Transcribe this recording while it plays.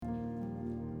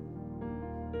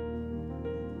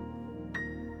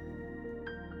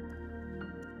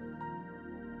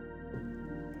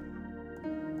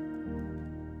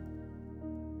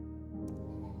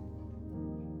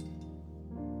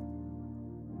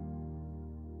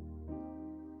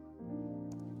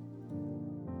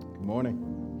Good morning.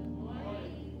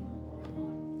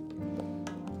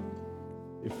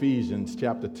 Ephesians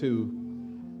chapter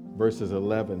 2, verses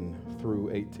 11 through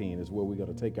 18 is where we're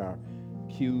going to take our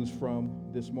cues from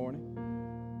this morning.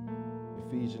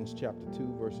 Ephesians chapter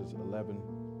 2, verses 11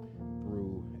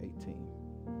 through 18.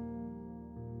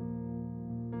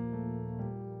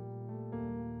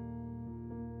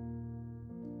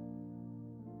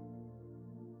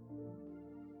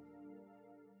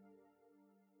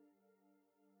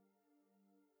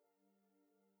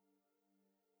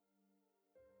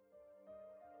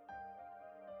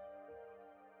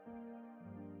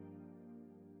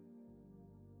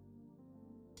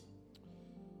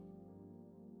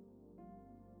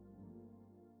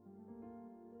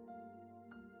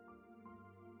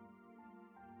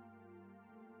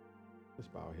 Let's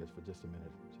bow our heads for just a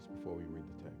minute, just before we read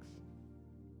the text.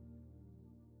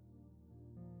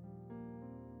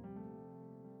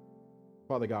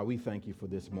 Father God, we thank you for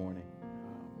this morning.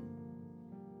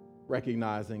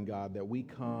 Recognizing, God, that we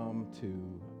come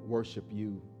to worship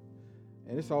you.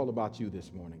 And it's all about you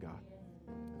this morning, God.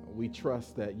 We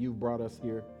trust that you've brought us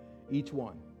here, each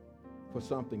one, for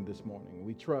something this morning.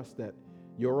 We trust that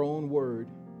your own word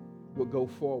will go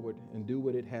forward and do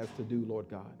what it has to do, Lord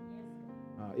God.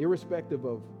 Irrespective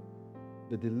of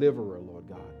the deliverer, Lord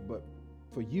God, but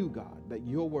for you, God, that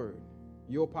your word,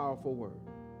 your powerful word,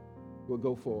 will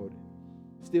go forward.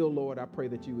 Still, Lord, I pray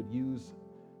that you would use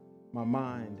my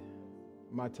mind,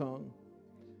 my tongue,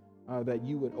 that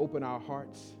you would open our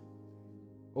hearts,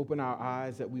 open our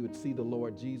eyes, that we would see the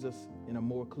Lord Jesus in a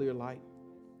more clear light,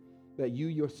 that you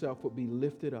yourself would be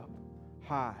lifted up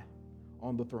high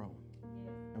on the throne.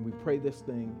 And we pray this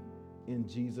thing in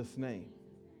Jesus' name.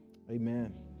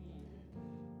 Amen.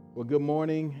 Well, good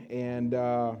morning, and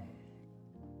I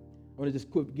want to just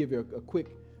give you a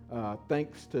quick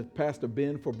thanks to Pastor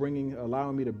Ben for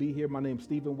allowing me to be here. My name's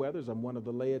Stephen Weathers. I'm one of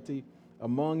the laity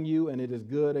among you, and it is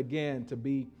good again to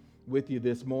be with you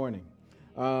this morning.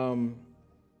 I'm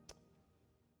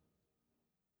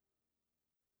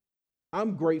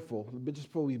grateful, but just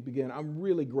before we begin, I'm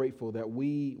really grateful that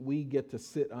we get to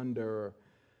sit under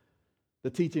the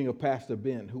teaching of Pastor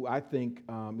Ben, who I think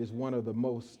is one of the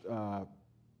most, one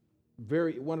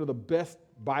of the best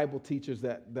Bible teachers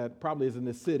that probably is in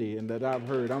this city and that I've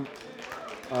heard.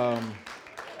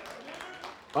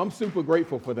 I'm super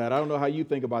grateful for that. I don't know how you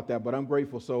think about that, but I'm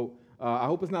grateful. So I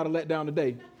hope it's not a letdown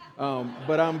today.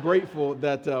 But I'm grateful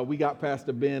that we got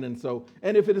Pastor Ben, and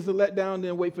if it is a letdown,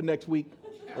 then wait for next week,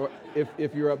 or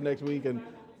if you're up next week, and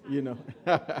you know.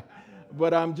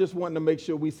 But I'm just wanting to make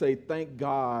sure we say thank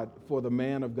God for the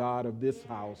man of God of this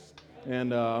house.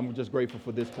 And I'm just grateful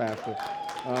for this pastor.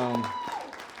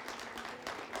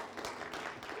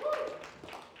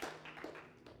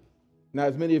 Now,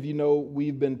 as many of you know,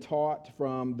 we've been taught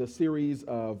from the series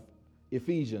of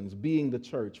Ephesians, being the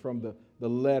church, from the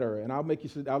letter. And I'll let you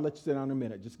sit down in a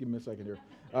minute. Just give me a second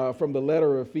here. From the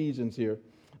letter of Ephesians here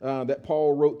that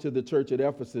Paul wrote to the church at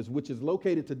Ephesus, which is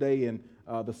located today in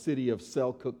the city of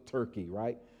Selçuk, Turkey,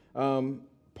 right?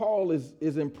 Paul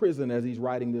is in prison as he's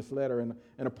writing this letter. And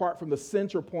apart from the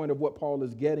central point of what Paul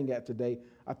is getting at today,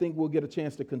 I think we'll get a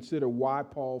chance to consider why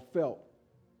Paul felt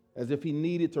as if he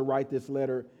needed to write this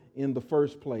letter in the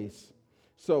first place.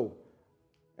 So,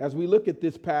 as we look at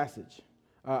this passage,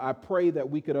 I pray that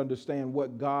we could understand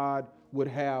what God would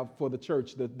have for the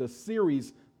church. The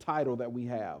series title that we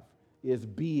have is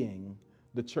Being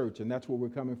the Church, and that's where we're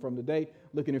coming from today.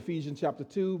 Look in Ephesians chapter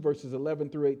 2, verses 11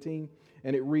 through 18,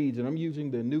 and it reads, and I'm using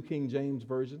the New King James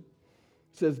Version.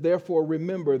 It says, "Therefore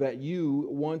remember that you,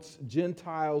 once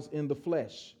Gentiles in the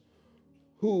flesh,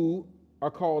 who are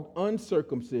called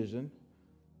uncircumcision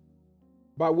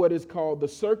by what is called the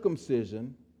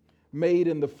circumcision made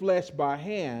in the flesh by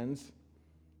hands,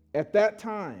 at that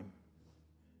time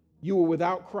you were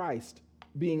without Christ,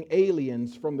 being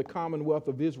aliens from the commonwealth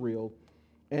of Israel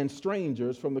and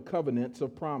strangers from the covenants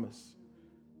of promise,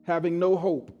 having no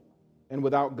hope and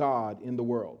without God in the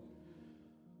world.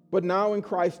 But now in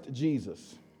Christ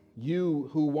Jesus, you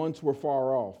who once were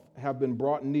far off have been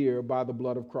brought near by the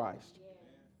blood of Christ.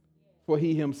 For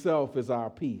he himself is our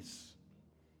peace,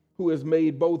 who has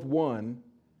made both one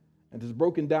and has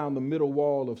broken down the middle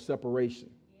wall of separation,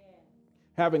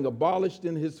 having abolished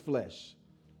in his flesh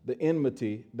the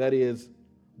enmity, that is,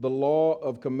 the law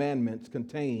of commandments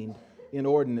contained in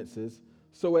ordinances,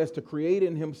 so as to create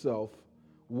in himself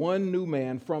one new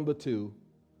man from the two,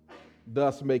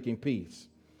 thus making peace,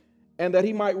 and that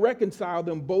he might reconcile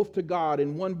them both to God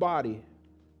in one body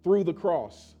through the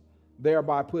cross,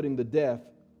 thereby putting to death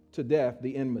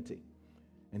the enmity.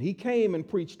 And he came and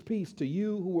preached peace to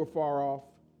you who were far off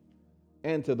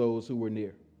and to those who were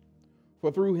near.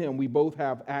 For through him we both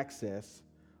have access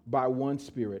by one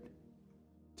Spirit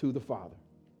to the Father.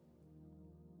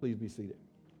 Please be seated.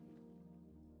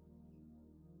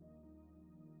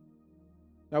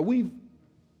 Now, we've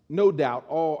no doubt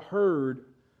all heard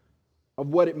of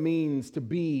what it means to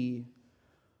be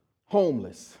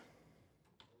homeless.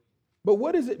 But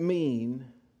what does it mean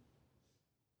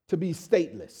to be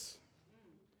stateless?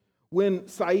 When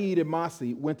Saeed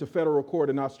Emasi went to federal court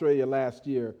in Australia last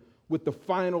year with the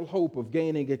final hope of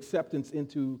gaining acceptance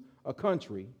into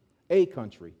any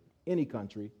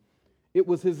country, it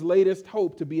was his latest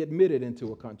hope to be admitted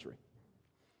into a country.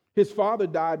 His father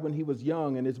died when he was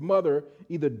young, and his mother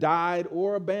either died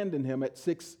or abandoned him at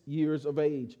 6 years of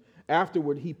age.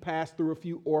 Afterward, he passed through a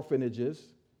few orphanages.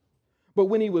 But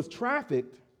when he was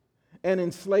trafficked and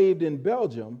enslaved in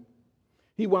Belgium,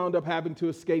 he wound up having to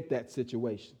escape that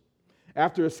situation.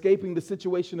 After escaping the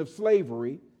situation of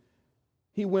slavery,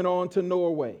 he went on to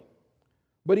Norway.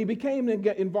 But he became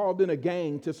involved in a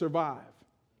gang to survive.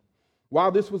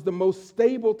 While this was the most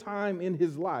stable time in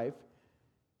his life,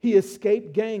 he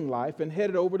escaped gang life and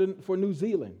headed over for New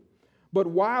Zealand. But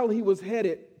while he was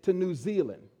headed to New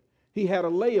Zealand, he had a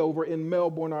layover in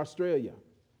Melbourne, Australia.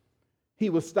 He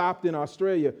was stopped in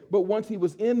Australia, but once he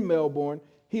was in Melbourne,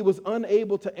 he was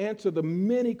unable to answer the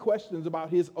many questions about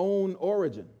his own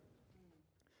origin.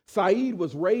 Saeed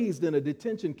was raised in a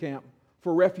detention camp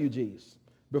for refugees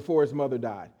before his mother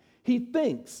died. He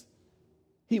thinks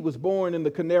he was born in the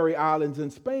Canary Islands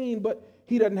in Spain, but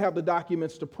he doesn't have the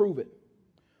documents to prove it.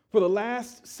 For the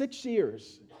last 6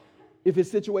 years, if his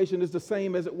situation is the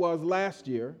same as it was last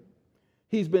year,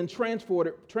 he's been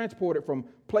transported from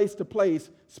place to place,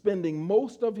 spending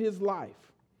most of his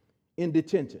life in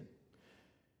detention,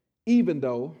 even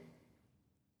though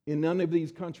in none of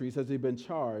these countries has he been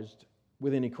charged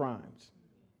with any crimes.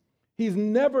 He's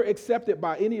never accepted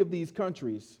by any of these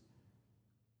countries.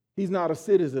 He's not a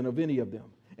citizen of any of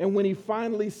them. And when he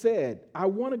finally said, "I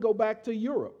want to go back to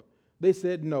Europe," they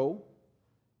said, "No,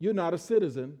 you're not a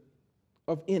citizen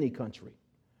of any country."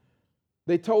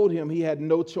 They told him he had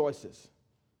no choices.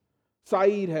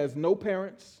 Saeed has no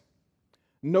parents,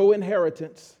 no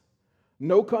inheritance,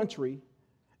 no country,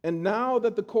 and now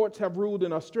that the courts have ruled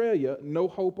in Australia, no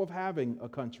hope of having a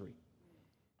country.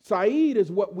 Saeed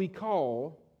is what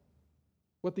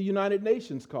the United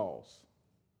Nations calls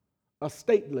a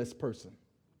stateless person.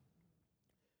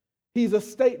 He's a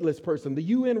stateless person. The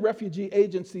UN Refugee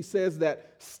Agency says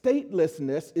that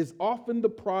statelessness is often the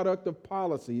product of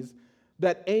policies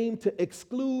that aim to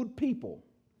exclude people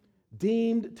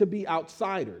deemed to be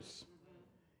outsiders,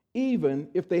 even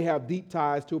if they have deep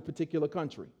ties to a particular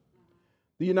country.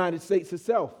 The United States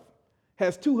itself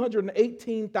has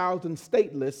 218,000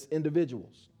 stateless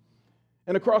individuals.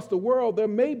 And across the world, there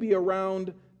may be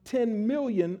around 10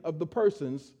 million of the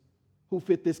persons who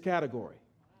fit this category.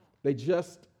 They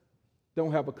just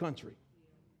don't have a country.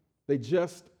 They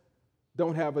just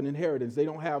don't have an inheritance. They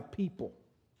don't have people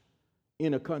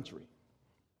in a country.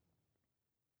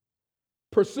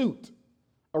 Pursuit,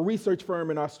 a research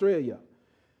firm in Australia,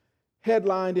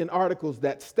 headlined in articles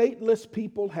that stateless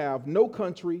people have no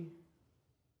country,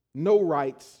 no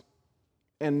rights,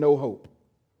 and no hope.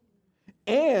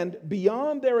 And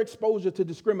beyond their exposure to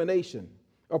discrimination,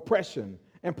 oppression,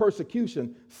 and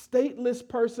persecution, stateless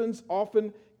persons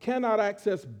often cannot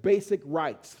access basic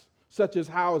rights such as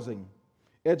housing,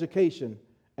 education,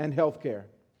 and health care.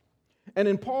 And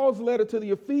in Paul's letter to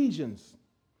the Ephesians,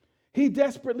 he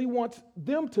desperately wants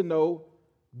them to know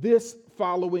this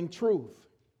following truth.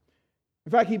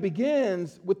 In fact, he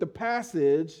begins with the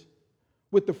passage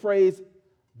with the phrase,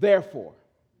 "therefore."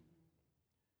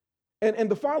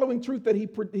 And the following truth that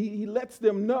he lets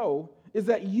them know is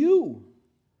that you,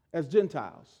 as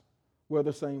Gentiles, were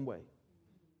the same way.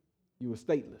 You were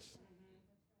stateless,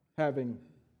 having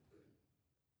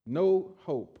no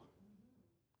hope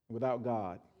without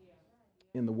God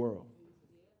in the world.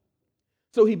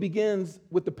 So he begins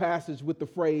with the passage with the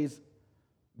phrase,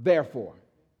 "therefore."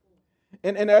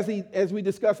 And as we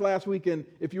discussed last week, and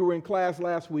if you were in class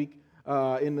last week,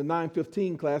 in the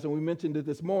 9:15 class, and we mentioned it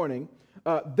this morning,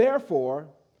 therefore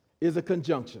is a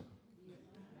conjunction.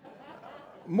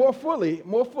 More fully,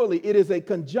 it is a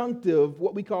conjunctive,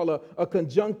 what we call a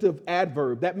conjunctive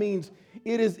adverb. That means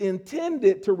it is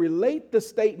intended to relate the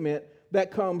statement that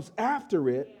comes after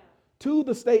it to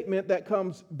the statement that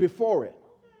comes before it.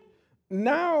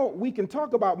 Now we can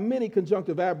talk about many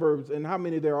conjunctive adverbs and how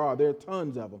many there are. There are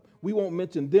tons of them. We won't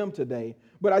mention them today,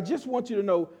 but I just want you to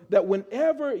know that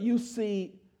whenever you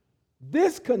see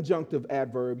this conjunctive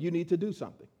adverb, you need to do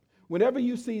something. Whenever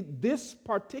you see this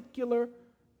particular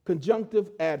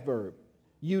conjunctive adverb,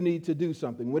 you need to do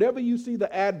something. Whenever you see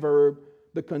the adverb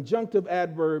the conjunctive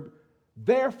adverb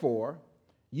therefore,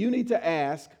 you need to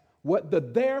ask what the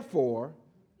therefore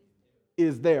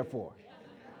is there for.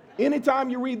 Anytime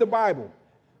you read the Bible,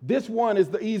 this one is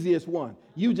the easiest one.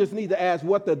 You just need to ask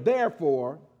what the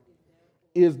therefore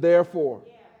is there for.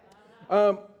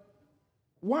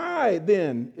 Why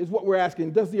then is what we're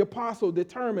asking? Does the apostle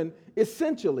determine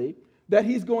essentially that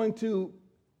he's going to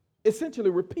essentially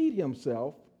repeat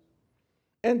himself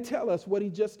and tell us what he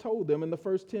just told them in the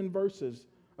first 10 verses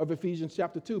of Ephesians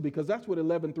chapter 2? Because that's what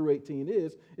 11 through 18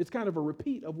 is. It's kind of a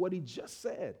repeat of what he just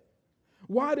said.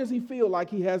 Why does he feel like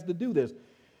he has to do this?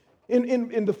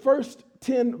 In the first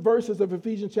 10 verses of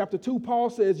Ephesians chapter 2, Paul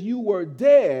says, you were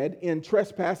dead in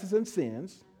trespasses and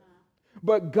sins,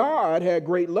 but God had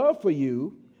great love for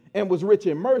you and was rich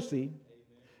in mercy,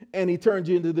 and he turned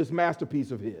you into this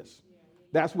masterpiece of his.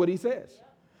 That's what he says.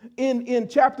 In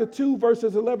chapter 2,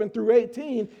 verses 11 through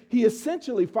 18, he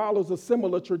essentially follows a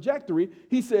similar trajectory.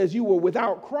 He says, you were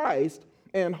without Christ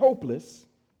and hopeless,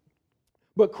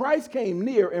 but Christ came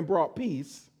near and brought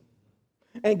peace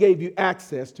and gave you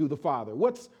access to the Father.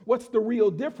 What's the real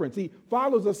difference? He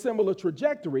follows a similar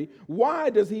trajectory. Why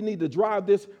does he need to drive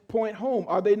this point home?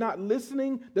 Are they not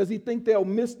listening? Does he think they'll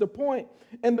miss the point?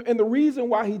 And the reason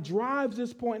why he drives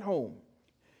this point home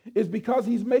is because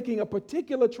he's making a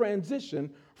particular transition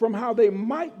from how they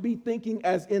might be thinking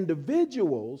as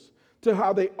individuals to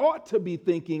how they ought to be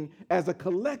thinking as a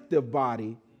collective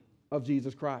body of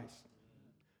Jesus Christ.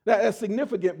 That's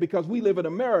significant because we live in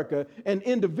America and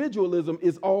individualism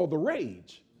is all the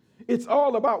rage. It's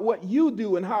all about what you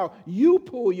do and how you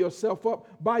pull yourself up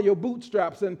by your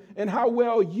bootstraps and how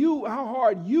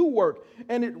hard you work.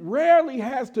 And it rarely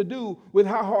has to do with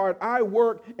how hard I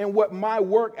work and what my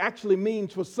work actually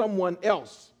means for someone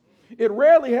else. It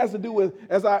rarely has to do with,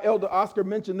 as our elder Oscar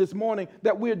mentioned this morning,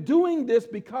 that we're doing this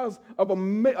because of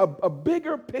a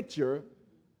bigger picture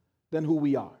than who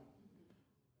we are.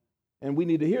 And we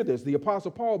need to hear this. The Apostle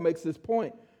Paul makes this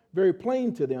point very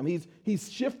plain to them.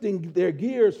 He's shifting their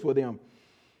gears for them.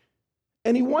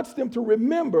 And he wants them to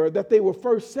remember that they were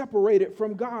first separated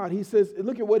from God. He says,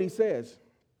 look at what he says.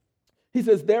 He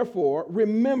says, therefore,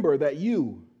 remember that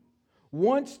you,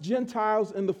 once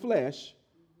Gentiles in the flesh,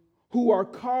 who are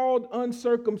called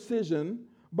uncircumcision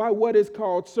by what is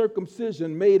called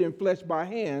circumcision made in flesh by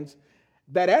hands,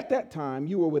 that at that time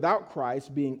you were without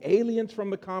Christ, being aliens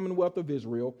from the commonwealth of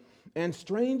Israel, and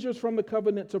strangers from the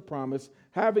covenants of promise,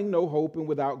 having no hope and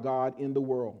without God in the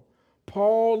world.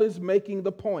 Paul is making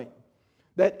the point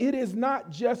that it is not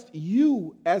just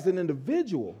you as an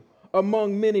individual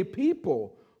among many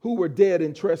people who were dead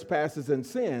in trespasses and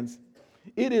sins.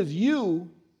 It is you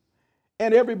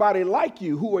and everybody like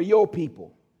you who are your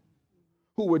people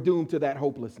who were doomed to that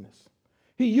hopelessness.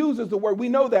 He uses the word, we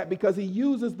know that because he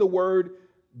uses the word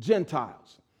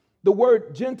Gentiles. The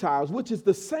word Gentiles, which is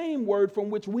the same word from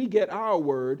which we get our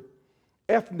word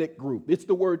ethnic group. It's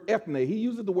the word ethne. He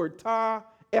uses the word ta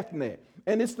ethne.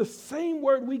 And it's the same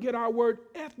word we get our word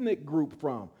ethnic group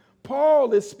from.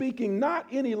 Paul is speaking not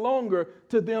any longer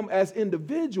to them as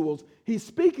individuals. He's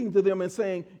speaking to them and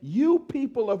saying, you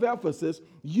people of Ephesus,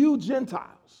 you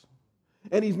Gentiles.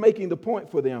 And he's making the point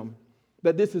for them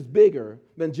that this is bigger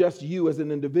than just you as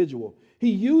an individual. He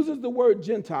uses the word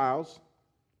Gentiles.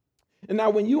 And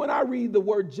now when you and I read the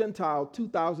word Gentile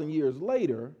 2,000 years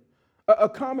later, a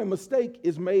common mistake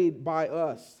is made by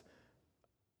us.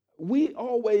 We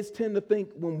always tend to think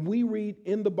when we read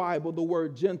in the Bible the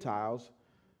word Gentiles,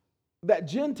 that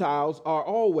Gentiles are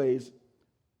always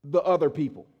the other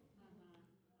people.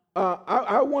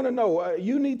 I want to know,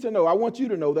 you need to know, I want you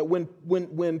to know that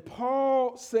when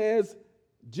Paul says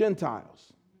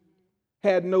Gentiles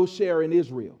had no share in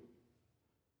Israel,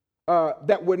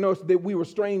 that we were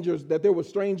strangers, that there were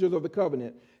strangers of the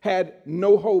covenant, had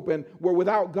no hope and were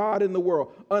without God in the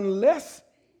world. Unless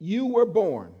you were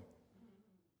born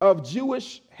of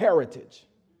Jewish heritage,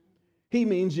 he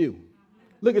means you.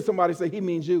 Look at somebody say, he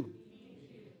means you.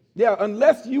 Yeah,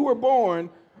 unless you were born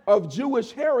of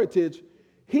Jewish heritage,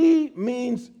 he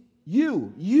means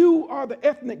you. You are the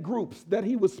ethnic groups that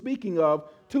he was speaking of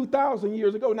 2,000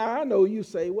 years ago. Now, I know you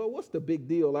say, well, what's the big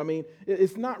deal? I mean,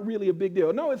 it's not really a big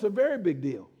deal. No, it's a very big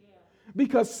deal.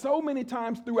 Because so many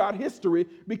times throughout history,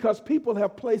 because people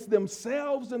have placed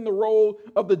themselves in the role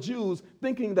of the Jews,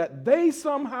 thinking that they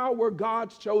somehow were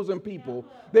God's chosen people,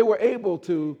 they were able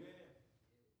to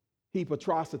heap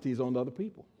atrocities on other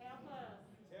people.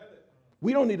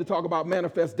 We don't need to talk about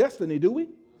manifest destiny, do we?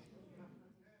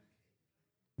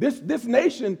 This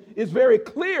nation is very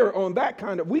clear on that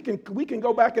kind of, we can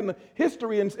go back in the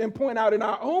history and point out in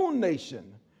our own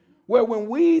nation Where when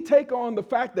we take on the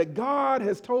fact that God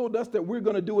has told us that we're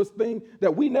going to do a thing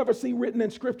that we never see written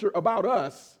in Scripture about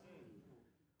us,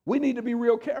 we need to be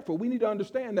real careful. We need to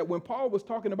understand that when Paul was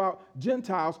talking about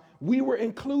Gentiles, we were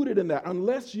included in that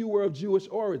unless you were of Jewish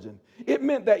origin. It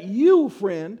meant that you,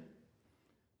 friend,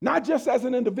 not just as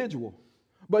an individual,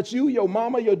 but you, your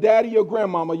mama, your daddy, your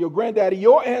grandmama, your granddaddy,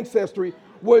 your ancestry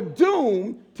were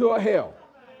doomed to a hell.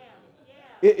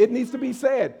 It needs to be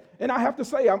said. And I have to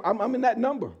say, I'm in that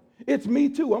number. It's me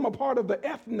too. I'm a part of the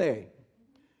ethne.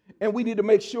 And we need to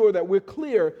make sure that we're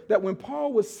clear that when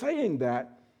Paul was saying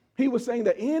that, he was saying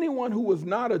that anyone who was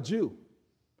not a Jew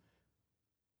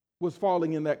was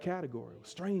falling in that category.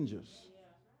 Strangers,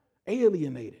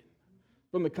 alienated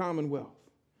from the commonwealth.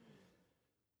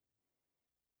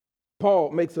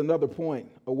 Paul makes another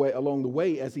point along the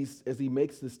way as he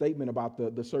makes the statement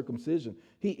about the circumcision.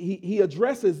 He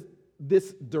addresses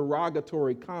this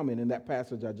derogatory comment in that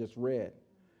passage I just read.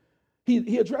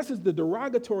 He addresses the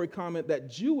derogatory comment that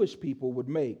Jewish people would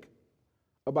make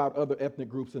about other ethnic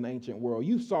groups in the ancient world.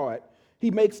 You saw it. He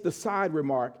makes the side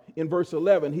remark in verse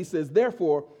 11. He says,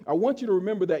 therefore, I want you to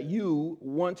remember that you,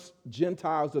 once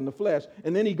Gentiles in the flesh,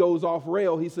 and then he goes off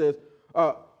rail. He says,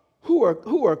 who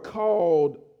are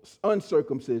called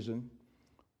uncircumcision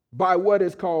by what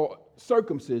is called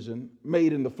circumcision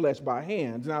made in the flesh by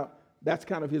hands. Now, that's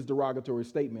kind of his derogatory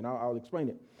statement. I'll explain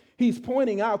it. He's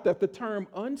pointing out that the term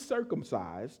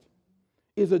uncircumcised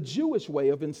is a Jewish way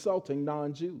of insulting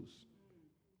non-Jews.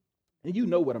 And you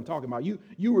know what I'm talking about. You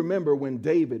remember when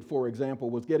David, for example,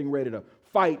 was getting ready to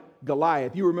fight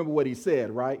Goliath. You remember what he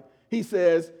said, right? He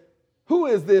says, who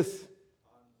is this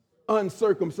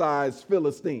uncircumcised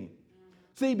Philistine?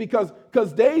 See, because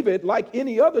David, like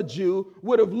any other Jew,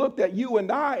 would have looked at you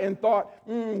and I and thought,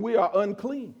 we are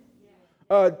unclean.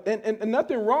 And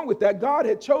nothing wrong with that. God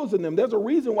had chosen them. There's a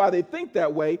reason why they think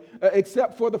that way,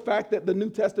 except for the fact that the New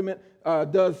Testament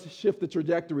does shift the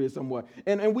trajectory somewhat.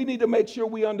 And we need to make sure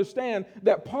we understand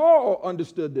that Paul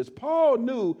understood this. Paul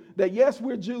knew that, yes,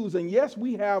 we're Jews, and yes,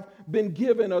 we have been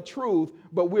given a truth,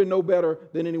 but we're no better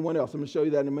than anyone else. I'm going to show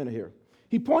you that in a minute here.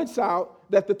 He points out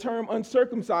that the term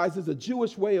uncircumcised is a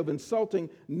Jewish way of insulting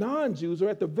non-Jews, or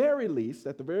at the very least,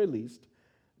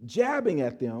 jabbing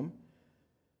at them,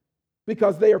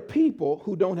 because they are people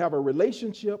who don't have a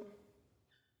relationship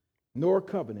nor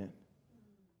covenant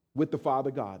with the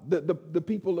Father God. The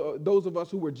people, those of us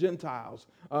who were Gentiles,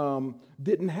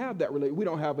 didn't have that relationship. We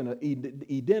don't have an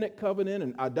Edenic covenant,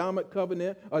 an Adamic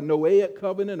covenant, a Noahic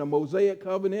covenant, a Mosaic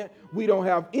covenant. We don't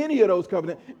have any of those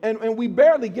covenants, and we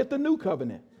barely get the new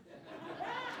covenant,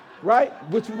 right?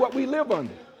 Which is what we live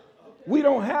under. We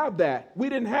don't have that. We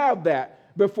didn't have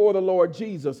that before the Lord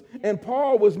Jesus. And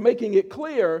Paul was making it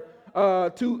clear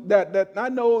that I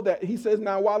know that he says,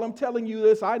 now, while I'm telling you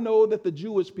this, I know that the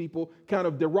Jewish people kind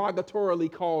of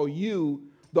derogatorily call you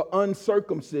the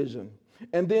uncircumcision.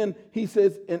 And then he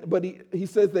says, he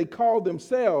says they call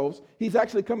themselves, he's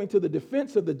actually coming to the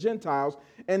defense of the Gentiles.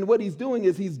 And what he's doing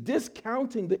is he's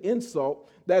discounting the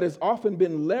insult that has often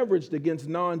been leveraged against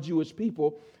non-Jewish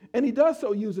people. And he does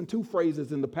so using two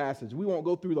phrases in the passage. We won't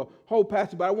go through the whole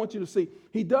passage, but I want you to see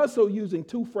he does so using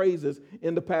two phrases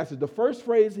in the passage. The first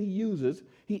phrase he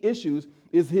issues,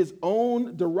 is his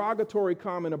own derogatory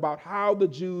comment about how the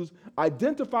Jews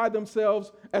identify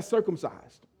themselves as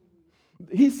circumcised.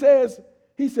 He says,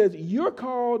 you're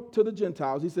called to the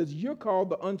Gentiles. He says, you're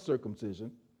called the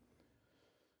uncircumcision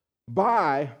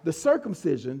by the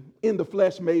circumcision in the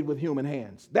flesh made with human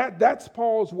hands. That's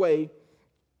Paul's way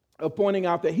of pointing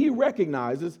out that he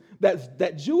recognizes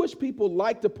that Jewish people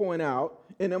like to point out,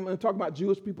 and I'm going to talk about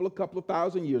Jewish people a couple of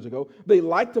thousand years ago, they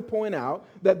like to point out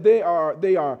that they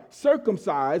are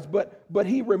circumcised, but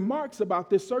he remarks about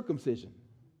this circumcision,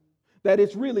 that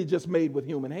it's really just made with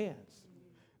human hands.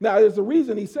 Now, there's a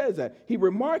reason he says that. He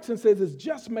remarks and says it's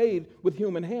just made with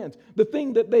human hands. The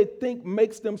thing that they think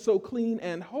makes them so clean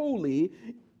and holy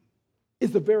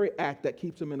is the very act that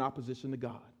keeps them in opposition to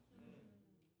God.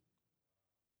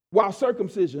 While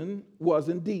circumcision was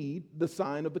indeed the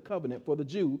sign of the covenant for the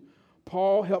Jew,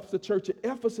 Paul helps the church at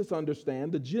Ephesus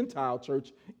understand, the Gentile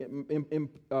church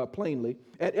plainly,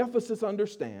 at Ephesus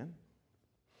understand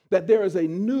that there is a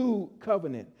new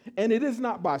covenant. And it is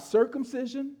not by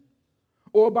circumcision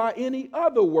or by any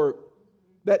other work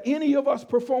that any of us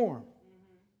perform.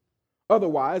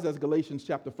 Otherwise, as Galatians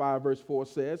chapter 5, verse 4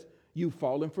 says, you've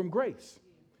fallen from grace.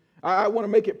 I want to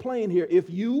make it plain here. If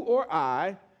you or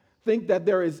I think that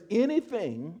there is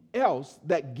anything else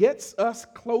that gets us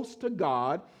close to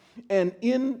God and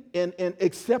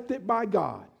accepted by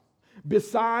God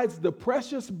besides the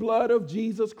precious blood of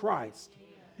Jesus Christ,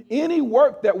 Any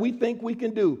work that we think we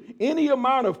can do, any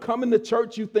amount of coming to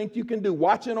church you think you can do,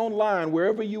 watching online,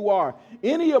 wherever you are,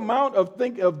 any amount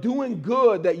of doing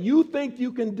good that you think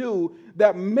you can do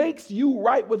that makes you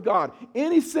right with God,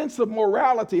 any sense of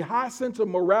morality, high sense of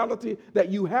morality that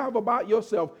you have about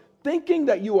yourself, thinking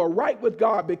that you are right with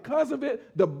God because of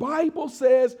it, the Bible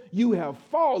says you have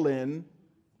fallen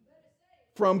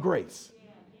from grace.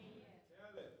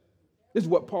 This is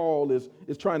what Paul is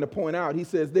trying to point out. He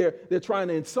says they're trying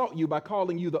to insult you by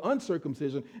calling you the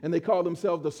uncircumcision, and they call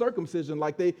themselves the circumcision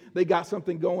like they got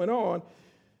something going on.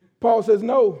 Paul says,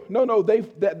 no,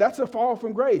 that's a fall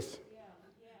from grace.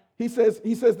 He says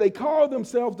they call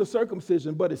themselves the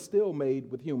circumcision, but it's still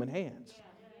made with human hands.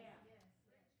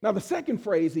 Now, the second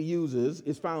phrase he uses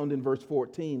is found in verse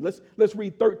 14. Let's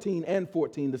read 13 and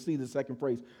 14 to see the second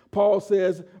phrase. Paul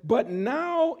says, but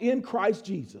now in Christ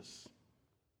Jesus,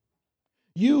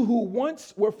 you who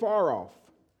once were far off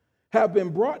have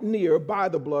been brought near by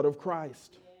the blood of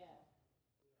Christ.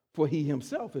 For he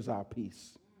himself is our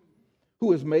peace,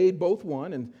 who has made both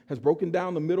one and has broken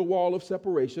down the middle wall of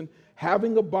separation,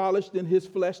 having abolished in his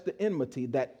flesh the enmity,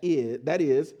 that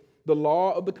is, the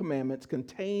law of the commandments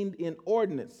contained in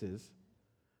ordinances,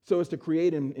 so as to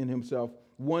create in himself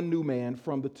one new man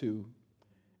from the two,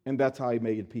 and that's how he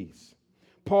made peace.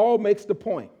 Paul makes the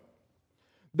point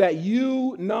that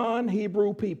you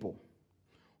non-Hebrew people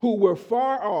who were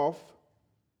far off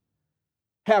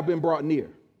have been brought near.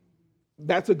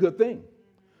 That's a good thing.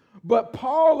 But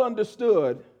Paul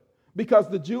understood, because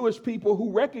the Jewish people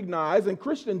who recognize, and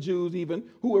Christian Jews even,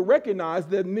 who would recognize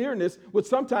their nearness, would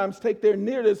sometimes take their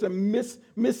nearness and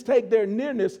mistake their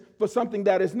nearness for something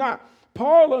that is not.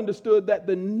 Paul understood that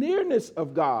the nearness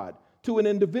of God to an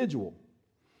individual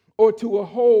or to a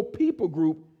whole people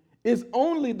group is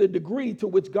only the degree to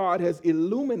which God has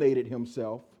illuminated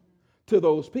himself to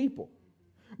those people.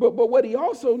 But what he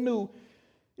also knew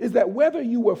is that whether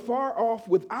you were far off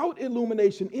without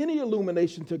illumination, any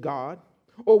illumination to God,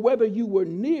 or whether you were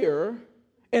near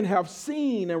and have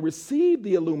seen and received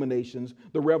the illuminations,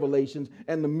 the revelations,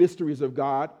 and the mysteries of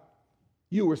God,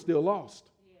 you were still lost.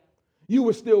 Yeah. You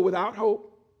were still without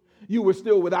hope. You were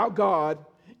still without God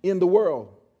in the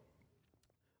world.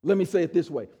 Let me say it this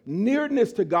way.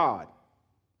 Nearness to God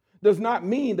does not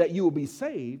mean that you will be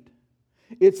saved.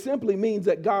 It simply means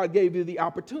that God gave you the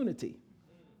opportunity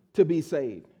to be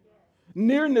saved.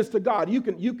 Nearness to God, you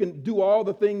can do all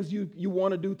the things you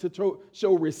want to do to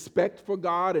show respect for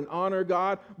God and honor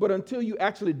God, but until you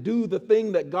actually do the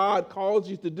thing that God calls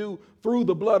you to do through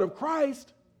the blood of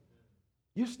Christ,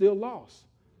 you're still lost.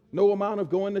 No amount of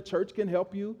going to church can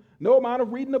help you. No amount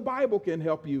of reading the Bible can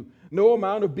help you. No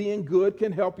amount of being good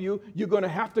can help you. You're going to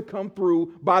have to come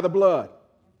through by the blood.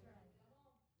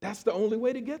 That's the only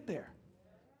way to get there.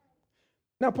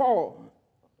 Now, Paul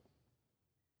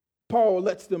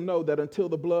lets them know that until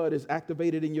the blood is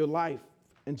activated in your life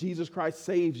and Jesus Christ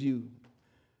saves you,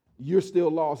 you're still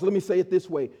lost. Let me say it this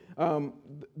way.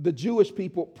 The Jewish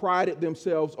people prided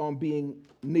themselves on being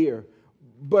near,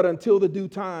 but until the due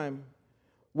time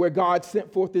where God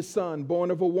sent forth his son, born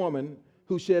of a woman,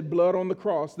 who shed blood on the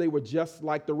cross, they were just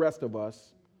like the rest of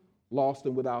us, lost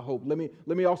and without hope. Let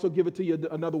me also give it to you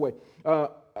another way.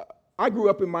 I grew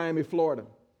up in Miami, Florida.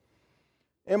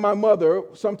 And my mother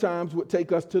sometimes would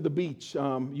take us to the beach.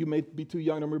 You may be too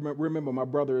young to remember. My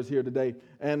brother is here today.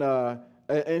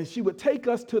 And she would take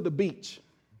us to the beach.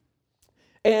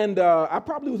 And I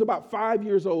probably was about 5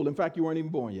 years old. In fact, you weren't even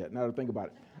born yet, now that I think about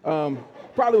it.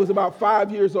 Probably was about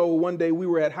 5 years old. One day we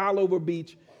were at Highover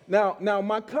Beach. Now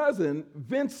my cousin,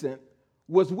 Vincent,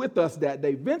 was with us that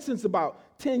day. Vincent's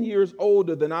about 10 years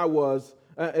older than I was.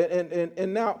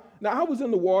 And now I was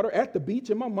in the water at the beach,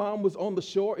 and my mom was on the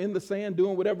shore in the sand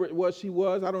doing whatever it was she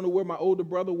was. I don't know where my older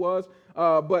brother was,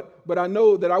 but I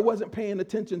know that I wasn't paying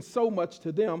attention so much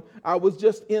to them. I was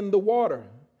just in the water,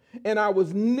 and I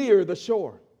was near the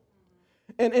shore.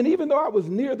 And even though I was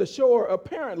near the shore,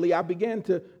 apparently I began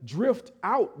to drift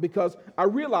out because I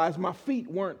realized my feet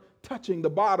weren't touching the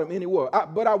bottom anymore.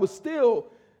 But I was still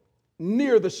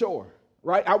near the shore.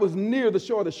 Right? I was near the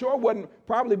shore. The shore wasn't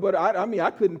probably, but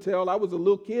I couldn't tell. I was a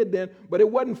little kid then, but it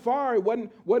wasn't far. It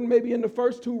wasn't maybe in the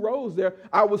first 2 rows there.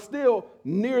 I was still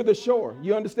near the shore.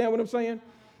 You understand what I'm saying?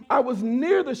 I was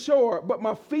near the shore, but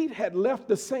my feet had left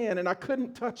the sand and I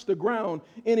couldn't touch the ground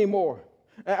anymore.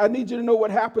 I need you to know what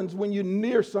happens when you're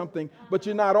near something, but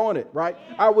you're not on it, right?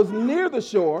 I was near the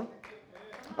shore.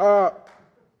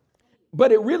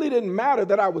 But it really didn't matter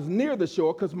that I was near the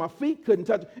shore because my feet couldn't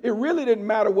touch. It really didn't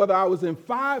matter whether I was in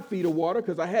 5 feet of water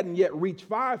because I hadn't yet reached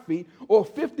 5 feet, or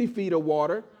 50 feet of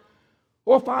water,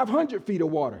 or 500 feet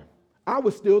of water. I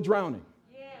was still drowning.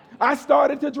 Yeah. I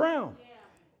started to drown.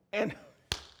 Yeah. And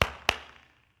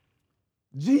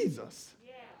Jesus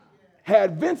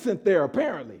had Vincent there,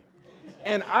 apparently.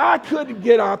 And I couldn't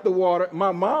get out the water.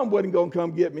 My mom wasn't going to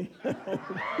come get me.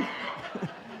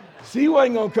 She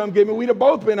wasn't going to come get me. We'd have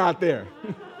both been out there.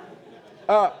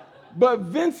 But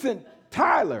Vincent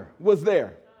Tyler was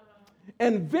there.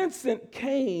 And Vincent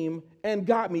came and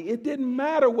got me. It didn't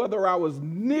matter whether I was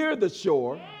near the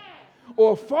shore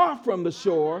or far from the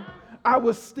shore. I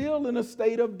was still in a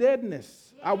state of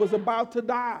deadness. I was about to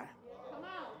die.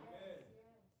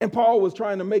 And Paul was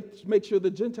trying to make sure the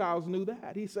Gentiles knew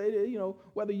that. He said, you know,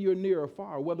 whether you're near or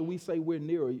far, whether we say we're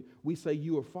near or we say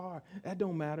you are far, that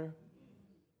don't matter.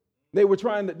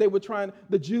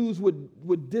 The Jews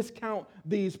would discount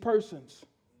these persons.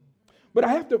 But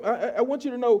I want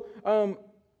you to know,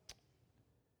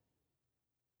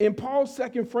 in Paul's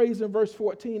second phrase in verse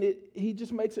 14, he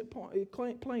just makes it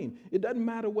plain. It doesn't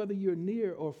matter whether you're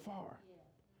near or far.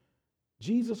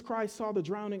 Jesus Christ saw the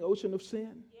drowning ocean of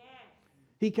sin.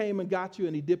 He came and got you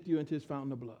and he dipped you into his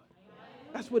fountain of blood.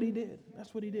 That's what he did.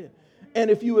 That's what he did. And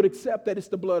if you would accept that it's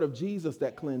the blood of Jesus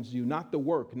that cleansed you, not the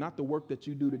work that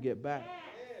you do to get back.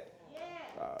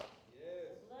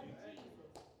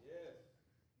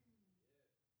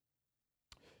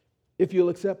 If you'll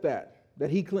accept that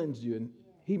he cleansed you and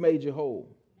he made you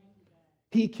whole.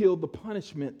 He killed the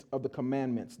punishment of the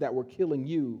commandments that were killing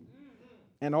you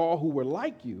and all who were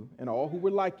like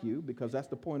you, because that's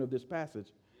the point of this passage.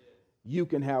 You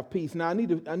can have peace. Now, I need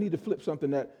to flip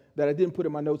something that I didn't put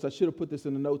in my notes. I should have put this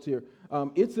in the notes here.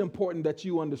 It's important that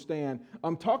you understand.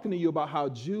 I'm talking to you about how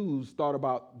Jews thought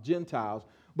about Gentiles,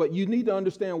 but you need to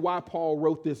understand why Paul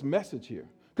wrote this message here.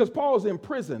 Because Paul's in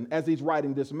prison as he's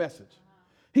writing this message.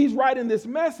 He's writing this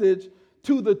message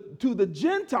to the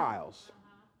Gentiles.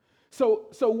 So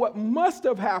what must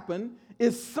have happened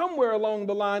is somewhere along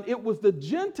the line, it was the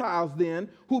Gentiles then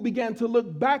who began to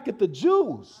look back at the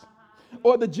Jews.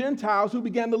 Or the Gentiles who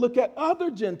began to look at other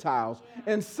Gentiles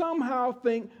and somehow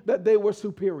think that they were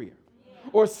superior.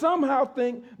 Or somehow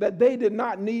think that they did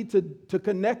not need to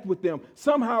connect with them.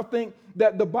 Somehow think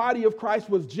that the body of Christ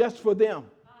was just for them.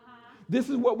 This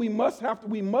is what we must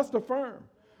affirm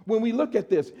when we look at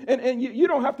this. And you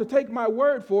don't have to take my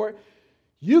word for it.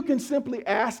 You can simply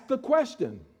ask the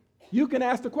question. You can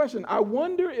ask the question. I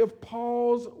wonder if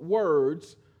Paul's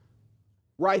words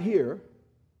right here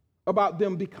about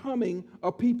them becoming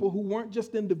a people who weren't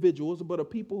just individuals, but a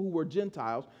people who were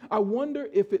Gentiles. I wonder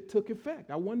if it took effect.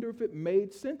 I wonder if it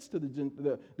made sense to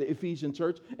the Ephesian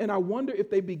church. And I wonder if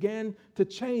they began to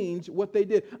change what they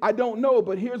did. I don't know,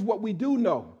 but here's what we do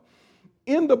know.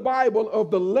 In the Bible, of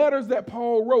the letters that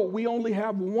Paul wrote, we only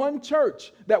have one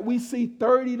church that we see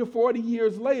 30 to 40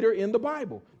 years later in the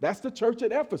Bible. That's the church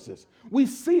at Ephesus. We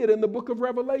see it in the book of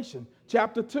Revelation,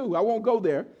 chapter 2. I won't go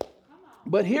there,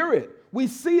 but hear it. We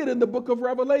see it in the book of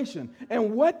Revelation.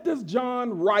 And what does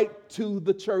John write to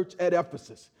the church at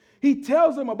Ephesus? He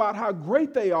tells them about how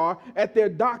great they are at their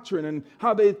doctrine and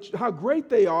how great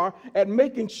they are at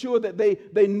making sure that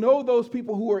they know those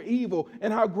people who are evil,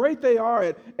 and how great they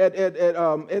are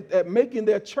at making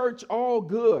their church all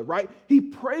good, right? He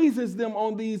praises them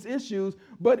on these issues,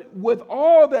 but with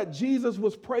all that Jesus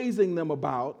was praising them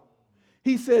about,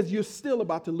 he says, you're still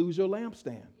about to lose your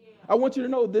lampstand. I want you to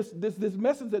know this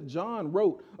message that John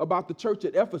wrote about the church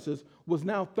at Ephesus was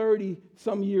now 30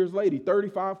 some years later,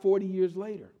 35, 40 years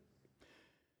later.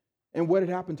 And what had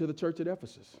happened to the church at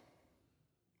Ephesus?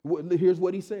 Here's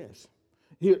what he says.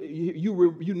 Here,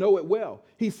 you know it well.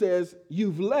 He says,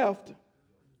 you've left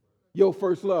your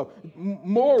first love.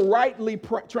 More rightly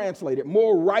translated,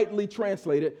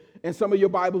 and some of your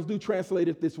Bibles do translate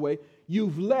it this way.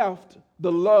 You've left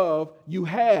the love you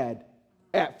had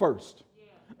at first.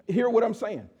 Hear what I'm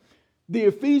saying. The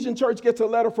Ephesian church gets a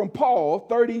letter from Paul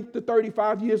 30 to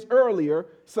 35 years earlier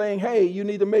saying, hey, you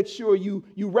need to make sure you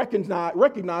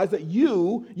recognize that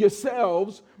you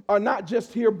yourselves are not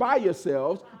just here by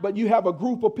yourselves, but you have a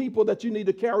group of people that you need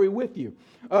to carry with you.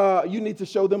 You need to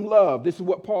show them love. This is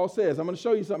what Paul says. I'm going to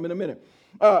show you something in a minute.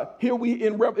 Here we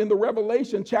in the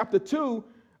Revelation chapter 2,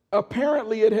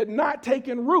 apparently it had not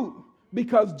taken root.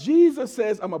 Because Jesus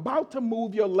says, I'm about to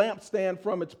move your lampstand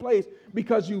from its place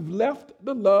because you've left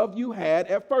the love you had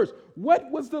at first.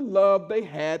 What was the love they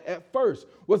had at first?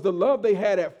 Was the love they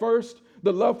had at first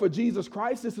the love for Jesus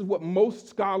Christ? This is what most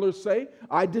scholars say.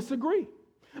 I disagree.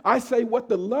 I say what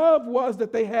the love was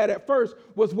that they had at first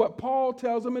was what Paul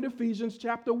tells them in Ephesians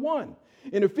chapter 1.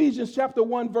 In Ephesians chapter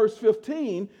 1, verse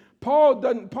 15,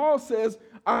 Paul says,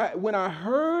 when I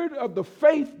heard of the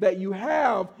faith that you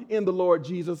have in the Lord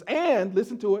Jesus and,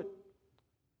 listen to it,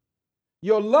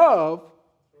 your love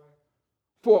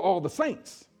for all the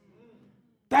saints.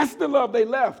 That's the love they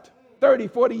left 30,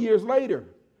 40 years later.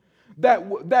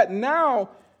 That now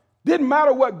didn't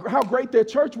matter how great their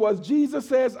church was. Jesus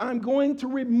says, I'm going to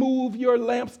remove your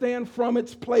lampstand from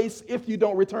its place if you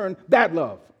don't return that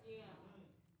love. Yeah.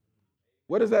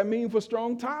 What does that mean for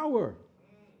Strong Tower?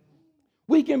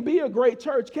 We can be a great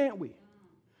church, can't we?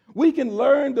 We can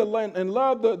learn and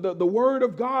love the Word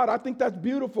of God. I think that's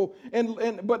beautiful.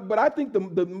 But I think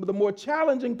the more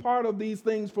challenging part of these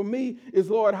things for me is,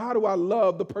 Lord, how do I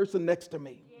love the person next to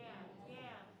me? Yeah. Yeah.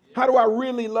 How do I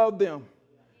really love them?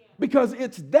 Yeah. Because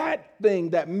it's that thing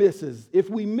that misses. If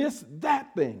we miss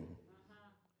that thing,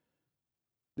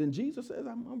 then Jesus says,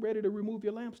 I'm ready to remove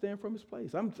your lampstand from its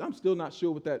place. I'm still not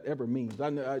sure what that ever means.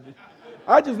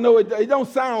 I just know it don't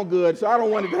sound good, so I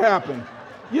don't want it to happen.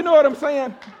 You know what I'm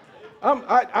saying?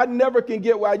 I never can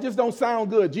get why it just don't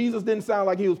sound good. Jesus didn't sound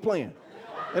like he was playing.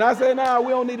 And I say, we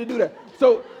don't need to do that.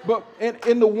 So, but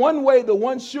in the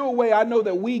one sure way I know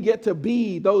that we get to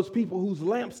be those people whose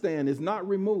lampstand is not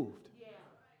removed,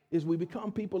 is we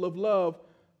become people of love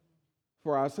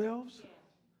for ourselves,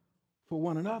 for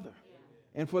one another,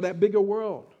 and for that bigger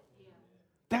world.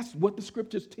 That's what the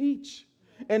scriptures teach.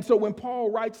 And so when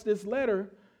Paul writes this letter,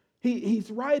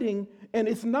 he's writing, and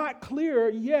it's not clear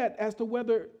yet as to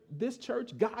whether this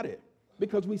church got it,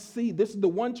 because we see this is the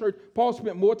one church. Paul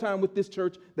spent more time with this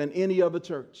church than any other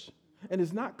church. And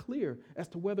it's not clear as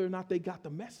to whether or not they got the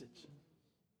message,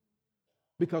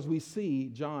 because we see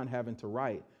John having to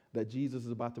write that Jesus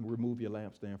is about to remove your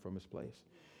lampstand from its place.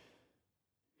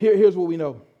 Here's what we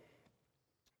know.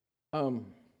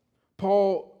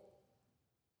 Paul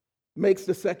makes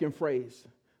the second phrase.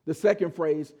 The second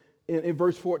phrase in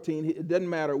verse 14, it doesn't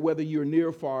matter whether you're near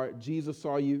or far, Jesus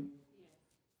saw you.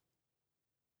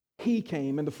 He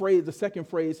came, and the second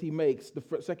phrase he makes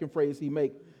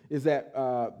is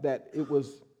that it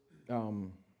was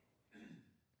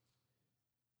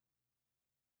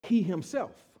he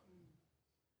himself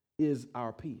is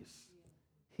our peace.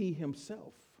 He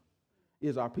himself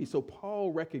is our peace. So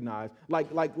Paul recognized,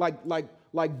 like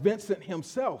Vincent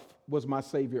himself was my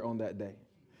Savior on that day.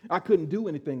 I couldn't do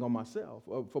anything for myself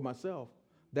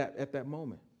at that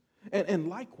moment. And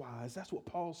likewise, that's what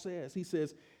Paul says. He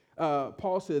says,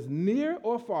 Paul says near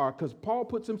or far, because Paul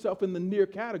puts himself in the near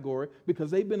category because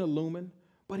they've been illumined,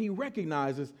 but he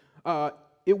recognizes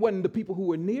it wasn't the people who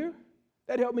were near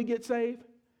that helped me get saved.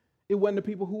 It wasn't the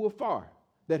people who were far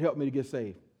that helped me to get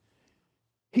saved.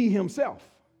 He himself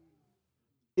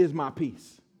is my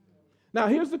peace. Now,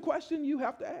 here's the question you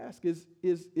have to ask. Is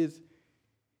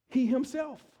he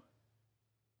himself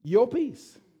your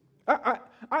peace? I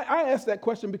ask that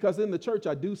question because in the church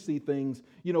I do see things.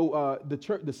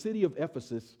 The city of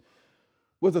Ephesus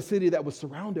was a city that was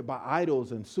surrounded by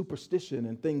idols and superstition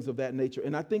and things of that nature.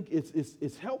 And I think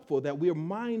it's helpful that we're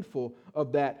mindful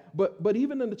of that. But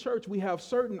even in the church, we have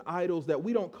certain idols that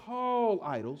we don't call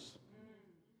idols.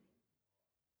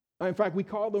 In fact, we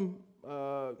call them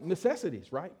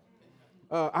necessities, right?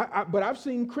 But I've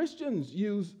seen Christians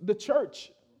use the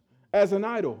church as an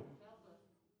idol.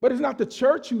 But it's not the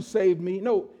church who saved me.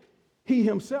 No, he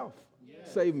himself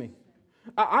saved me.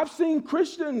 I've seen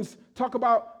Christians talk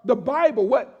about the Bible,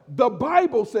 what the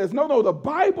Bible says. No, the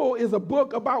Bible is a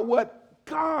book about what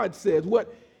God says,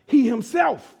 what he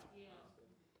himself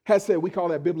has said. We call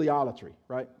that bibliolatry,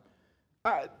 right?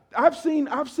 I've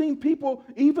seen people,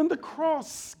 even the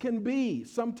cross can be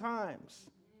sometimes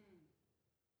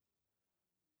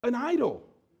an idol.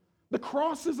 The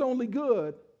cross is only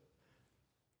good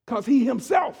because he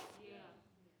himself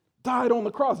died on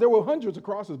the cross. There were hundreds of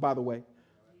crosses, by the way.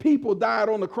 People died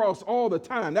on the cross all the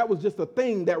time. That was just a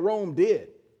thing that Rome did.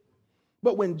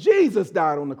 But when Jesus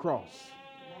died on the cross,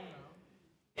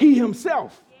 he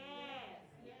himself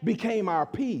became our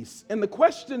peace. And the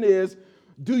question is,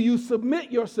 do you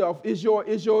submit yourself? Is your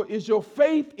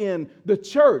faith in the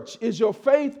church? Is your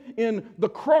faith in the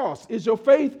cross? Is your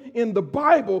faith in the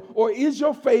Bible? Or is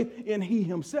your faith in he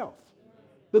himself?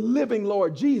 The living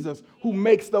Lord Jesus, who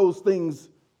makes those things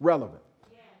relevant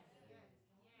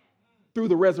through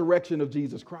the resurrection of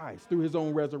Jesus Christ, through his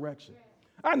own resurrection.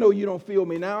 I know you don't feel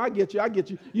me now. I get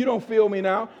you. You don't feel me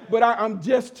now. But I'm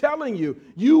just telling you,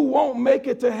 you won't make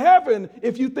it to heaven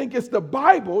if you think it's the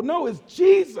Bible. No, it's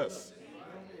Jesus.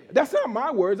 That's not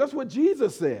my words. That's what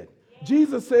Jesus said.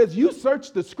 Jesus says, you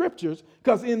search the scriptures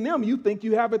because in them you think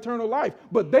you have eternal life.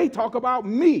 But they talk about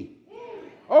me.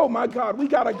 Oh my God, we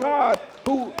got a God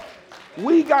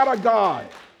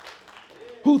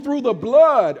who through the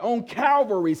blood on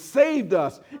Calvary saved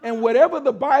us. And whatever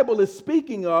the Bible is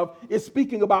speaking of is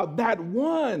speaking about that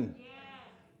one,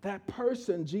 that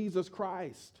person, Jesus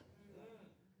Christ.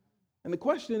 And the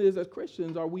question is, as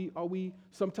Christians, are we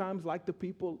sometimes like the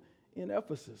people in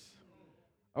Ephesus?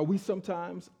 Are we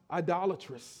sometimes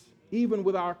idolatrous, even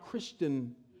with our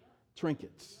Christian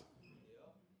trinkets?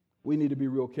 We need to be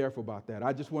real careful about that.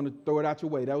 I just want to throw it out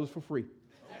your way. That was for free.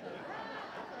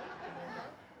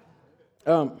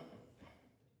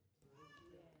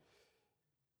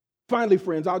 Finally,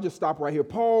 friends, I'll just stop right here.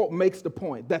 Paul makes the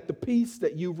point that the peace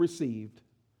that you've received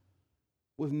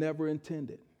was never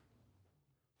intended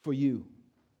for you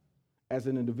as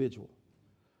an individual,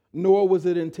 nor was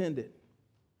it intended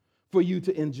for you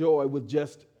to enjoy with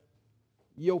just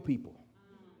your people.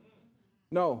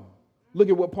 No. Look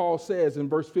at what Paul says in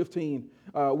verse 15.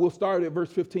 We'll start at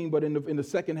verse 15, but in the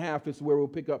second half is where we'll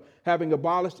pick up. Having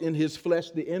abolished in his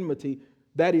flesh the enmity,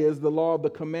 that is, the law of the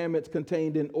commandments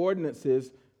contained in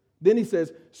ordinances. Then he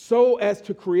says, so as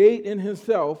to create in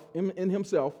himself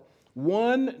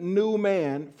one new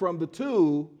man from the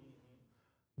two,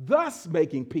 thus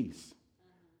making peace.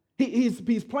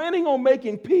 He's planning on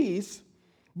making peace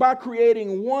by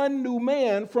creating one new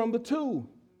man from the two,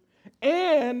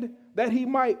 and that he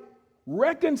might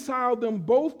reconcile them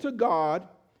both to God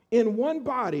in one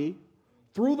body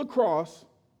through the cross.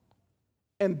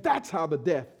 And that's how the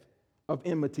death of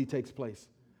enmity takes place.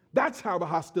 That's how the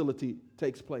hostility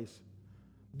takes place.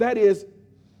 That is,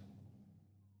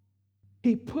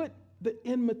 he put the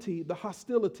enmity, the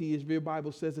hostility, as your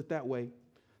Bible says it that way,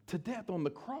 to death on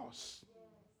the cross.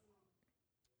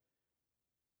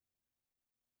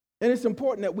 And it's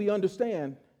important that we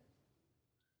understand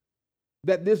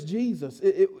that this Jesus,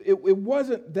 it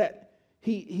wasn't that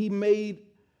he made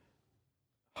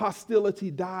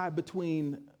hostility die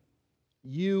between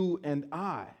you and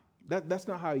I. That's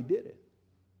not how he did it.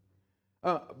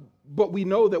 But we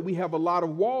know that we have a lot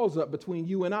of walls up between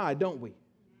you and I, don't we?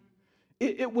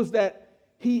 It was that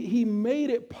he made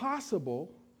it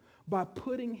possible by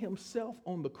putting himself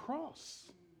on the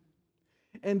cross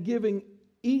and giving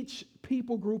each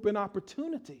people group an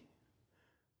opportunity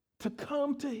to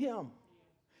come to him.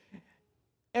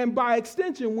 And by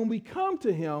extension, when we come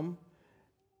to him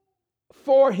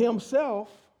for himself,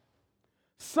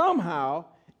 somehow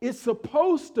it's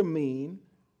supposed to mean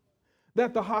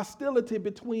that the hostility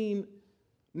between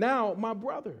now my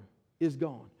brother is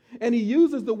gone. And he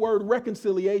uses the word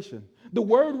reconciliation. The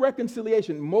word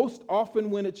reconciliation, most often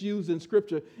when it's used in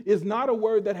Scripture, is not a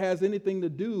word that has anything to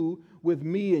do with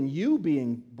me and you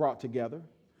being brought together.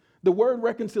 The word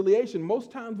reconciliation,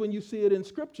 most times when you see it in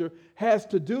Scripture, has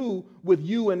to do with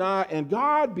you and I and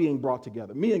God being brought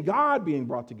together, me and God being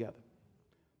brought together.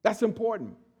 That's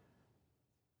important.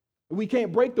 We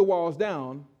can't break the walls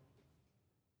down.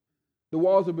 The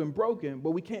walls have been broken,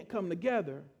 but we can't come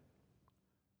together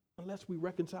unless we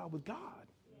reconcile with God.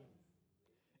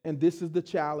 And this is the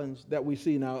challenge that we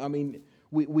see now. I mean,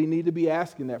 we need to be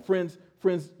asking that. Friends,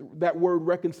 that word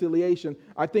reconciliation,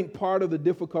 I think part of the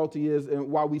difficulty is, and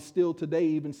why we still today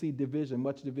even see division,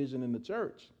 much division in the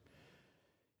church,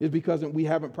 is because we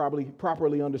haven't probably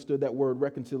properly understood that word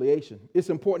reconciliation. It's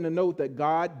important to note that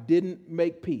God didn't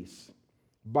make peace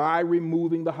by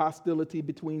removing the hostility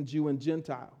between Jew and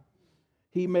Gentile.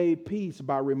 He made peace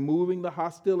by removing the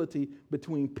hostility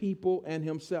between people and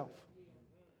himself.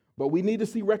 But we need to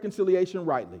see reconciliation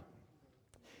rightly.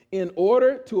 In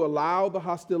order to allow the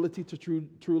hostility to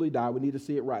truly die, we need to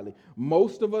see it rightly.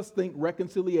 Most of us think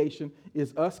reconciliation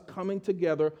is us coming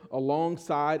together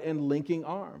alongside and linking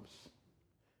arms.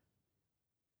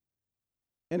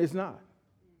 And it's not.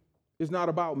 It's not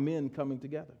about men coming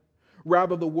together.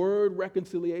 Rather, the word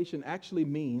reconciliation actually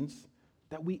means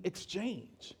that we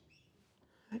exchange.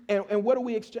 And what are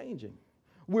we exchanging?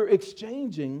 We're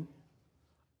exchanging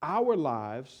our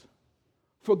lives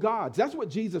for God's. That's what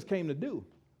Jesus came to do.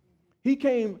 He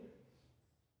came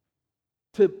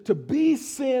to be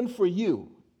sin for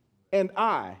you and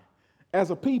I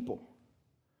as a people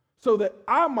so that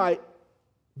I might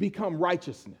become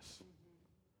righteousness.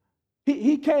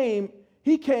 He came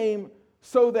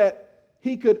so that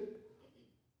he could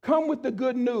come with the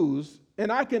good news,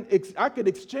 and I could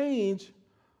exchange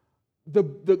the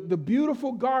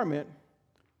beautiful garment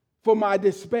for my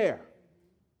despair.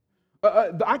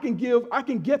 I can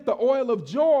get the oil of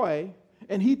joy,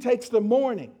 and he takes the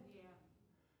mourning.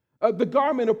 The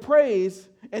garment of praise,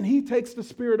 and he takes the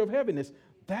spirit of heaviness.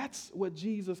 That's what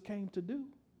Jesus came to do.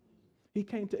 He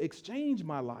came to exchange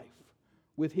my life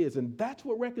with his, and that's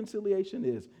what reconciliation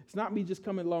is. It's not me just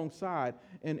coming alongside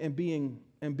and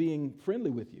being friendly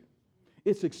with you.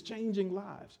 It's exchanging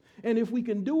lives. And if we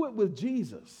can do it with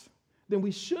Jesus, then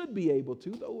we should be able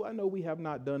to, though I know we have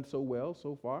not done so well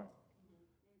so far,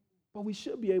 but we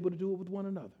should be able to do it with one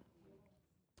another.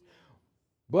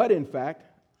 But in fact,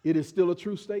 it is still a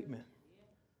true statement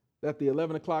that the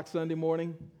 11 o'clock Sunday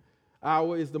morning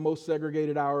hour is the most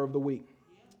segregated hour of the week.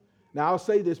 Now, I'll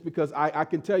say this because I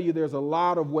can tell you there's a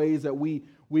lot of ways that we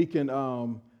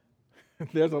can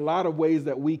there's a lot of ways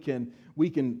that we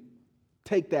can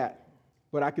take that.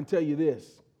 But I can tell you this,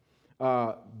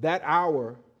 that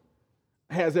hour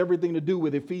has everything to do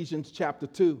with Ephesians chapter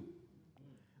 2.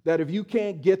 That if you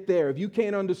can't get there, if you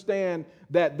can't understand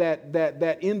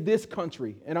that in this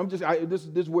country, and this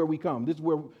is where we come. This is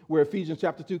where Ephesians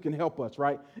chapter 2 can help us,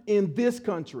 right? In this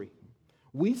country,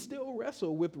 we still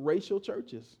wrestle with racial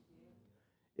churches.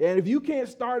 And if you can't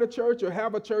start a church or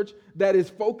have a church that is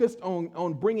focused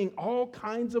on bringing all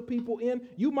kinds of people in,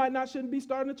 you shouldn't be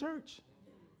starting a church.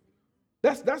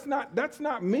 That's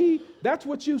not me. That's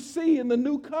what you see in the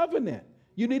new covenant.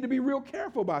 You need to be real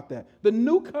careful about that. The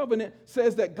new covenant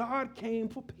says that God came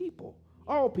for people,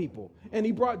 all people, and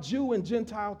he brought Jew and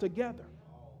Gentile together.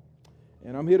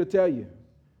 And I'm here to tell you,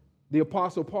 the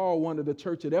Apostle Paul wanted the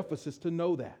church at Ephesus to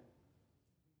know that.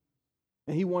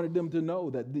 And he wanted them to know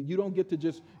that you don't get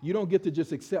to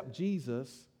just accept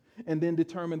Jesus and then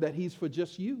determine that he's for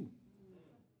just you.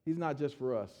 He's not just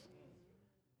for us.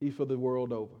 He's for the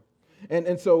world over.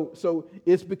 And so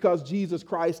it's because Jesus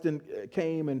Christ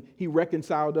came and he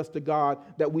reconciled us to God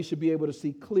that we should be able to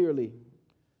see clearly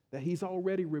that he's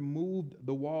already removed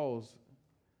the walls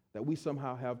that we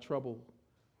somehow have trouble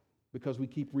because we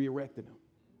keep re-erecting them.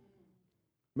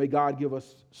 May God give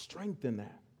us strength in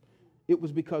that. It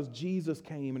was because Jesus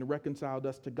came and reconciled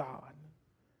us to God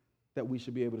that we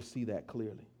should be able to see that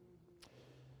clearly.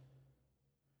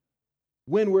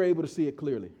 When we're able to see it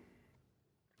clearly,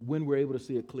 when we're able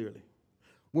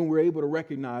to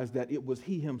recognize that it was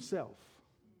he himself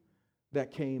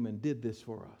that came and did this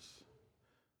for us.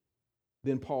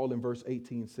 Then Paul in verse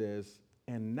 18 says,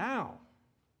 and now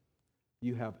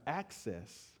you have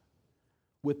access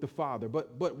with the Father.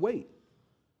 But wait,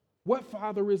 what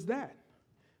Father is that?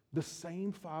 The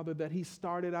same Father that he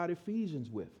started out Ephesians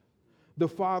with. The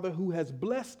Father who has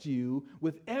blessed you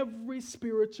with every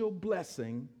spiritual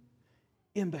blessing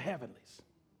in the heavenlies.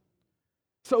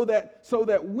 So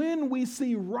that when we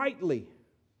see rightly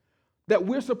that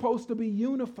we're supposed to be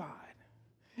unified,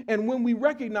 and when we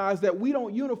recognize that we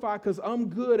don't unify because I'm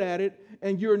good at it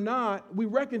and you're not, we're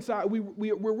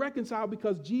reconciled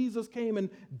because Jesus came and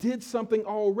did something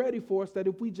already for us that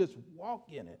if we just walk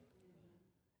in it,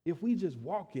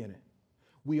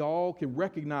 we all can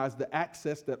recognize the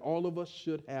access that all of us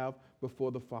should have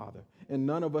before the Father. And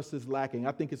none of us is lacking.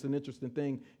 I think it's an interesting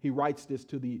thing. He writes this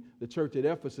to the church at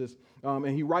Ephesus.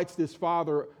 And he writes this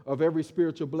Father of every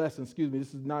spiritual blessing. Excuse me,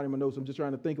 this is not in my notes. I'm just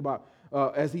trying to think about,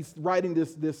 as he's writing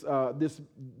this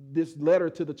letter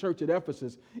to the church at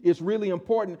Ephesus, it's really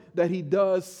important that he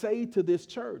does say to this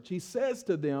church. He says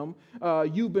to them,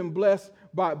 you've been blessed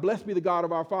be the God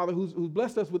of our Father who's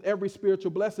blessed us with every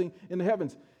spiritual blessing in the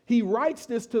heavens. He writes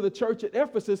this to the church at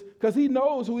Ephesus because he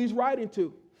knows who he's writing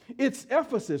to. It's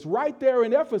Ephesus, right there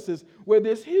in Ephesus, where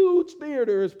this huge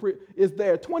theater is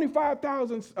there,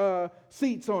 25,000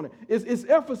 seats on it. It's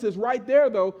Ephesus right there,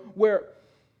 though, where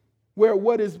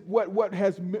what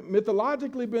has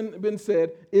mythologically been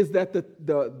said is that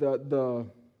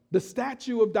the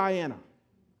statue of Diana,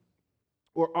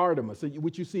 or Artemis,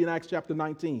 which you see in Acts chapter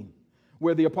 19,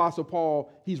 where the Apostle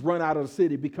Paul, he's run out of the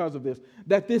city because of this,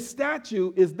 that this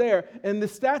statue is there, and the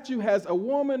statue has a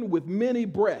woman with many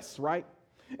breasts, right?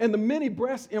 And the many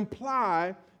breasts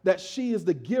imply that she is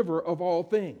the giver of all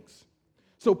things.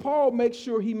 So Paul makes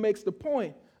sure he makes the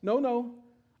point, no,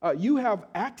 you have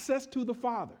access to the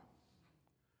Father,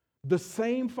 the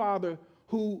same Father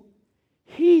who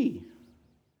he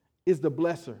is the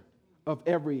blesser of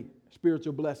every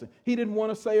spiritual blessing. He didn't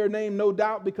want to say her name, no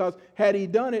doubt, because had he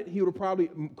done it, he would have probably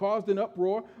caused an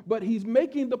uproar. But he's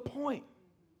making the point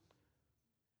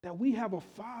that we have a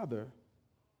Father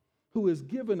who has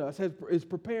given us, is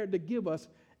prepared to give us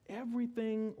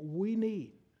everything we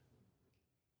need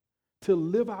to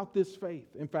live out this faith.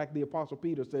 In fact, the Apostle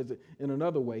Peter says it in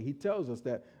another way. He tells us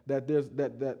that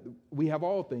we have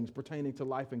all things pertaining to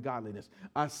life and godliness.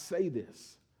 I say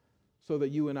this so that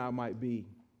you and I might be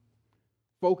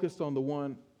focused on the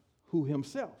one who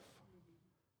himself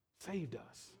saved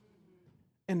us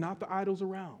and not the idols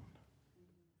around.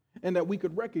 And that we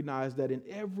could recognize that in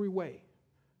every way,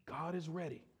 God is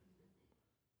ready.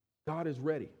 God is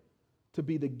ready to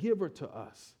be the giver to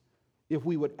us if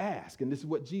we would ask. And this is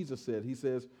what Jesus said. He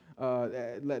says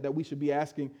that we should be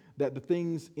asking that the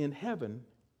things in heaven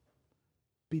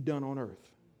be done on earth.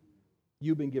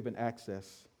 You've been given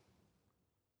access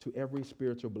to every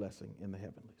spiritual blessing in the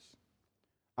heavenlies.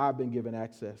 I've been given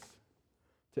access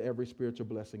to every spiritual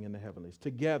blessing in the heavenlies.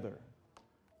 Together,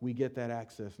 we get that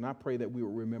access. And I pray that we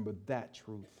will remember that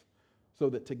truth so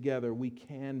that together we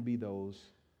can be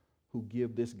those who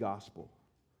give this gospel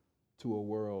to a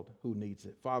world who needs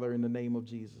it. Father, in the name of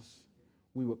Jesus,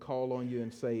 we would call on you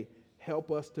and say,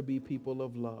 help us to be people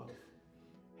of love.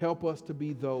 Help us to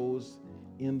be those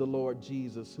in the Lord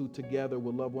Jesus who together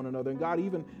will love one another. And God,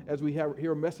 even as we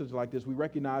hear a message like this, we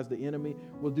recognize the enemy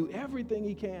will do everything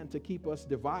he can to keep us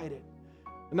divided.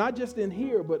 Not just in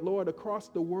here, but Lord, across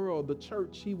the world, the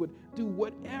church, he would do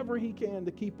whatever he can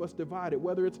to keep us divided,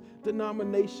 whether it's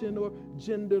denomination or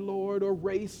gender, Lord, or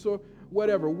race or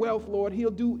whatever, wealth, Lord.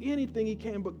 He'll do anything he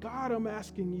can. But God, I'm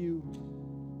asking you,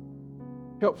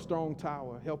 help Strong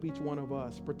Tower, help each one of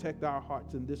us, protect our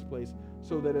hearts in this place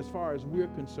so that as far as we're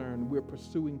concerned, we're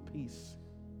pursuing peace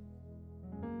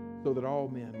so that all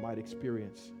men might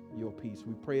experience your peace.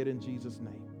 We pray it in Jesus'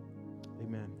 name.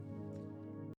 Amen.